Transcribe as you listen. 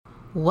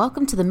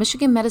Welcome to the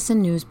Michigan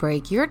Medicine News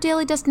Break, your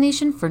daily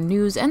destination for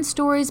news and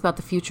stories about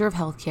the future of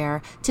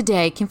healthcare.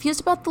 Today,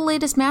 confused about the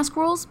latest mask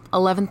rules?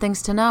 11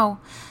 things to know.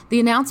 The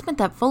announcement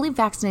that fully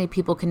vaccinated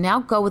people can now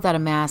go without a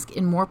mask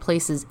in more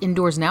places,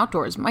 indoors and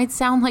outdoors, might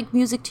sound like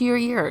music to your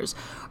ears.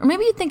 Or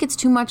maybe you think it's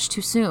too much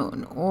too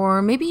soon.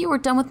 Or maybe you were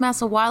done with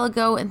masks a while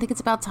ago and think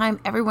it's about time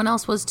everyone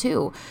else was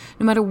too.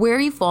 No matter where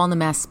you fall on the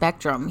mask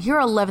spectrum, here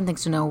are 11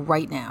 things to know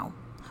right now.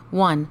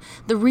 1.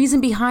 The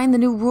reason behind the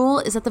new rule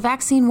is that the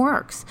vaccine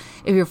works.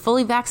 If you're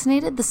fully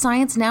vaccinated, the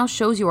science now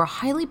shows you are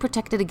highly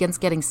protected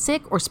against getting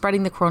sick or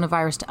spreading the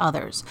coronavirus to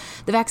others.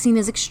 The vaccine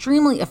is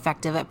extremely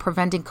effective at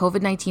preventing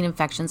COVID-19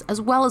 infections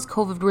as well as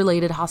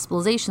COVID-related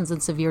hospitalizations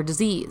and severe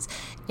disease.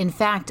 In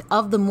fact,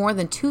 of the more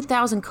than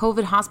 2,000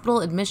 COVID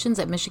hospital admissions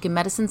at Michigan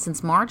Medicine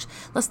since March,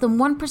 less than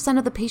 1%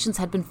 of the patients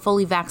had been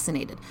fully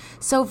vaccinated.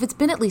 So if it's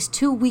been at least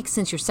 2 weeks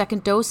since your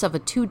second dose of a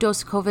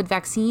 2-dose COVID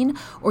vaccine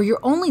or your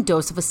only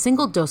dose of a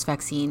single dose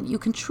vaccine, you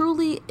can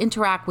truly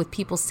interact with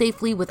people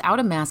safely without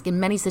a mask in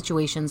many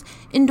situations,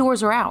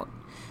 indoors or out.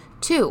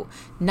 2.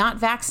 Not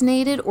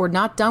vaccinated or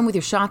not done with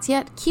your shots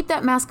yet? Keep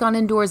that mask on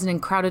indoors and in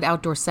crowded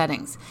outdoor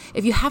settings.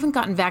 If you haven't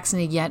gotten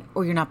vaccinated yet,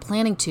 or you're not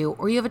planning to,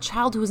 or you have a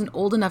child who isn't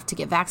old enough to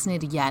get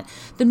vaccinated yet,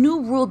 the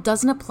new rule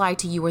doesn't apply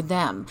to you or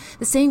them.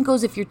 The same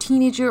goes if you're a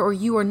teenager or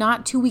you are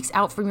not 2 weeks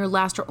out from your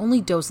last or only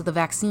dose of the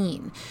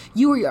vaccine.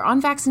 You or your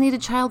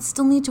unvaccinated child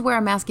still need to wear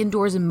a mask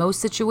indoors in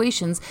most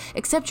situations,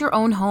 except your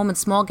own home and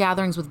small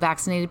gatherings with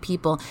vaccinated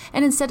people,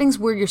 and in settings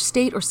where your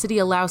state or city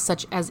allows,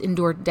 such as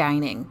indoor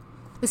dining.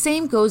 The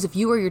same goes if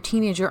you or your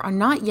teenager are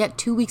not yet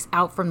 2 weeks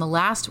out from the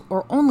last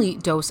or only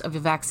dose of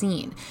your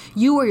vaccine.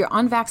 You or your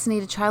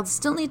unvaccinated child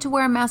still need to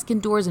wear a mask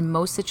indoors in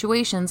most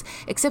situations,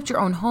 except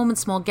your own home and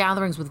small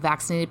gatherings with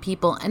vaccinated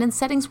people and in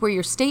settings where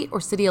your state or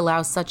city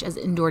allows, such as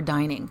indoor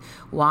dining.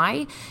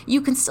 Why?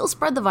 You can still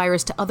spread the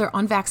virus to other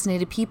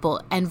unvaccinated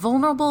people and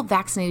vulnerable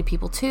vaccinated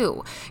people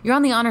too. You're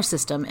on the honor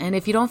system, and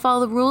if you don't follow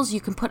the rules, you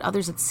can put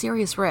others at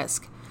serious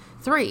risk.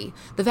 3.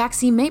 The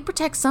vaccine may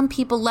protect some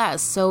people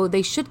less, so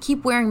they should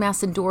keep wearing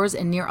masks indoors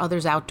and near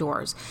others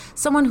outdoors.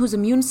 Someone whose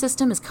immune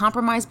system is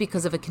compromised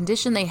because of a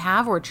condition they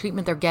have or a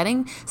treatment they're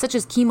getting, such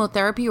as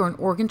chemotherapy or an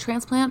organ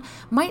transplant,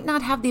 might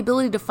not have the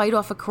ability to fight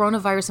off a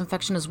coronavirus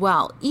infection as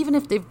well, even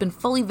if they've been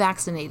fully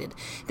vaccinated.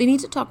 They need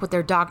to talk with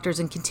their doctors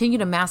and continue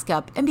to mask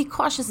up and be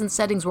cautious in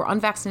settings where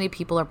unvaccinated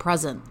people are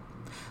present.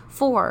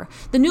 4.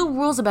 The new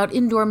rules about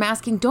indoor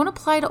masking don't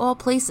apply to all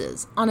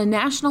places. On a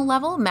national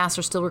level, masks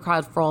are still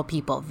required for all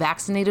people,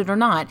 vaccinated or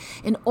not,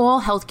 in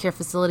all healthcare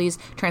facilities,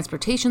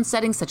 transportation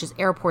settings such as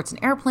airports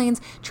and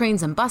airplanes,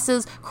 trains and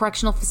buses,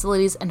 correctional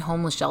facilities, and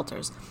homeless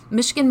shelters.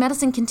 Michigan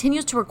Medicine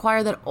continues to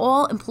require that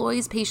all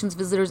employees, patients,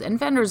 visitors, and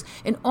vendors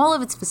in all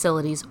of its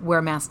facilities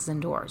wear masks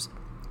indoors.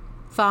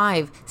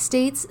 5.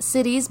 States,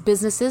 cities,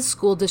 businesses,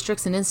 school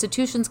districts, and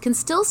institutions can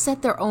still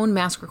set their own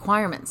mask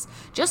requirements.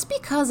 Just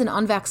because an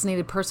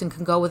unvaccinated person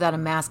can go without a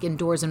mask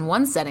indoors in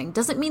one setting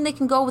doesn't mean they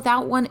can go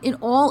without one in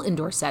all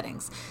indoor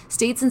settings.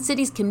 States and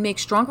cities can make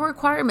stronger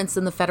requirements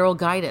than the federal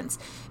guidance.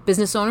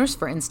 Business owners,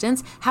 for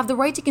instance, have the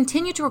right to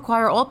continue to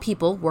require all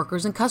people,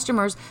 workers, and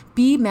customers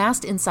be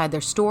masked inside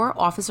their store,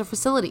 office, or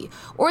facility,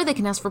 or they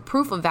can ask for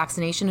proof of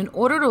vaccination in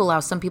order to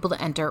allow some people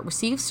to enter,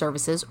 receive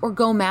services, or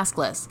go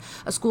maskless.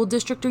 A school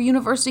district or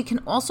university can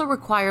also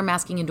require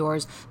masking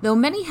indoors, though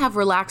many have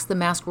relaxed the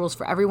mask rules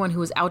for everyone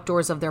who is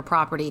outdoors of their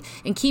property,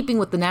 in keeping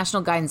with the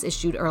national guidance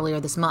issued earlier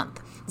this month.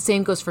 The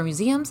same goes for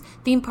museums,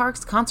 theme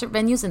parks, concert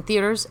venues, and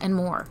theaters, and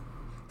more.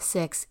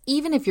 6.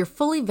 Even if you're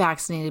fully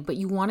vaccinated but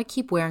you want to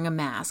keep wearing a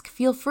mask,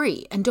 feel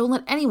free and don't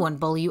let anyone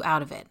bully you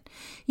out of it.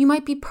 You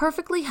might be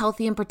perfectly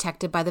healthy and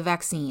protected by the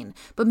vaccine,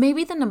 but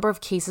maybe the number of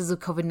cases of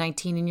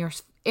COVID-19 in your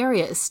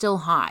area is still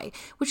high,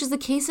 which is the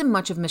case in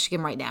much of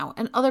Michigan right now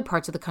and other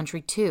parts of the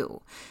country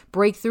too.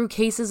 Breakthrough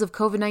cases of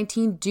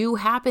COVID-19 do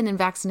happen in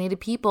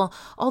vaccinated people,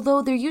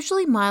 although they're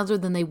usually milder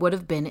than they would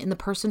have been in the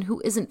person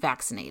who isn't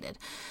vaccinated.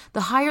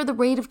 The higher the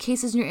rate of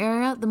cases in your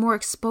area, the more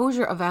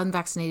exposure of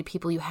unvaccinated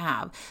people you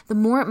have, the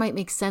more it might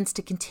make sense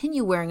to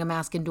continue wearing a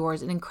mask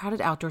indoors and in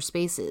crowded outdoor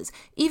spaces,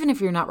 even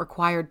if you're not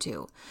required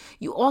to.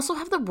 You also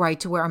have the right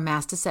to wear a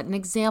mask to set an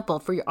example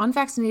for your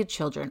unvaccinated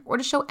children or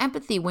to show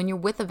empathy when you're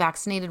with a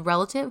vaccinated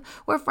relative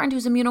or a friend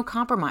who's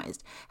immunocompromised.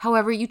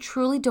 However, you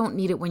truly don't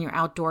need it when you're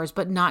outdoors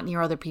but not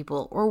near other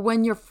people or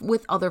when you're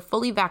with other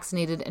fully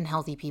vaccinated and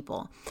healthy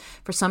people.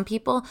 For some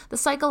people, the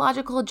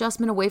psychological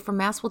adjustment away from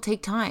masks will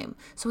take time,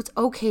 so it's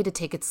okay to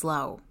take it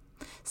slow.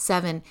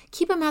 7.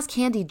 Keep a mask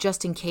handy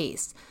just in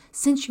case.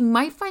 Since you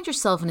might find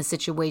yourself in a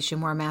situation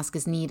where a mask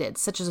is needed,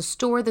 such as a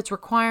store that's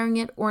requiring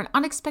it or an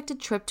unexpected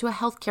trip to a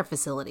healthcare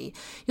facility,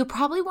 you'll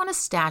probably want to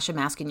stash a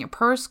mask in your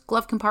purse,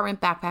 glove compartment,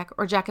 backpack,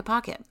 or jacket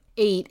pocket.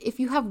 8. If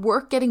you have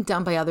work getting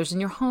done by others in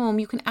your home,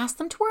 you can ask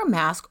them to wear a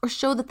mask or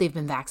show that they've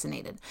been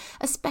vaccinated,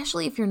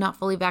 especially if you're not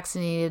fully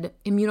vaccinated,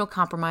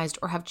 immunocompromised,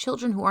 or have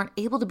children who aren't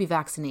able to be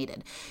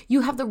vaccinated.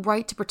 You have the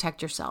right to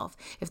protect yourself.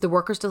 If the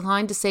workers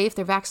decline to say if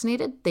they're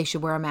vaccinated, they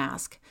should wear a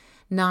mask.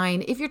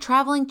 9. If you're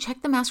traveling,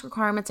 check the mask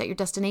requirements at your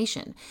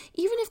destination.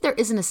 Even if there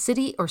isn't a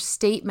city or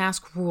state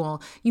mask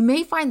rule, you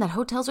may find that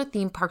hotels or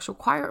theme parks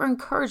require or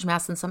encourage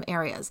masks in some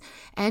areas.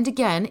 And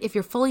again, if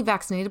you're fully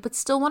vaccinated but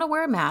still want to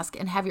wear a mask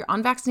and have your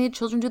unvaccinated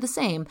children do the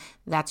same,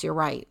 that's your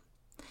right.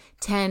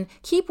 10.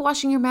 Keep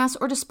washing your masks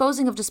or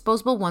disposing of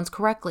disposable ones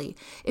correctly.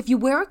 If you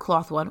wear a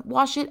cloth one,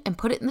 wash it and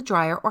put it in the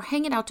dryer or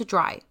hang it out to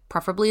dry,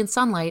 preferably in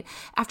sunlight,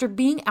 after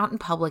being out in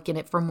public in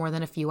it for more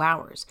than a few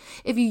hours.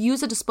 If you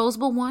use a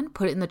disposable one,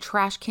 put it in the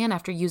trash can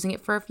after using it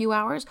for a few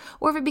hours,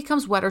 or if it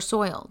becomes wet or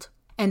soiled.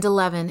 And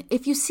 11,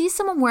 if you see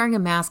someone wearing a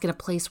mask in a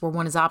place where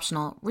one is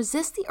optional,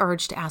 resist the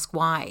urge to ask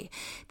why.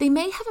 They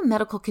may have a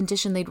medical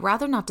condition they'd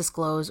rather not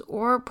disclose,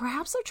 or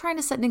perhaps they're trying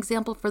to set an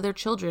example for their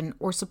children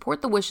or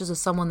support the wishes of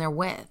someone they're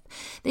with.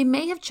 They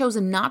may have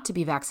chosen not to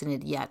be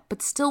vaccinated yet,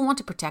 but still want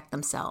to protect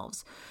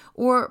themselves.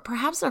 Or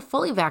perhaps they're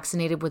fully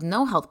vaccinated with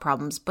no health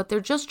problems, but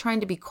they're just trying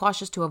to be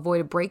cautious to avoid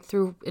a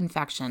breakthrough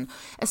infection,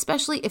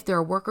 especially if they're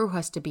a worker who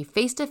has to be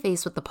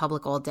face-to-face with the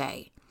public all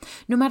day.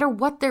 No matter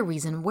what their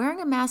reason, wearing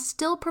a mask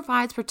still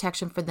provides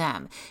protection for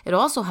them. It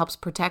also helps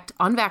protect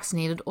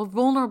unvaccinated or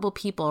vulnerable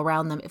people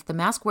around them if the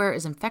mask wearer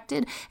is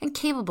infected and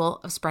capable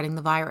of spreading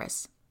the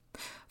virus.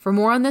 For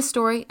more on this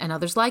story and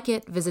others like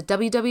it, visit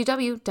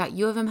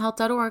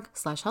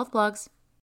www.uofmhealth.org/healthblogs.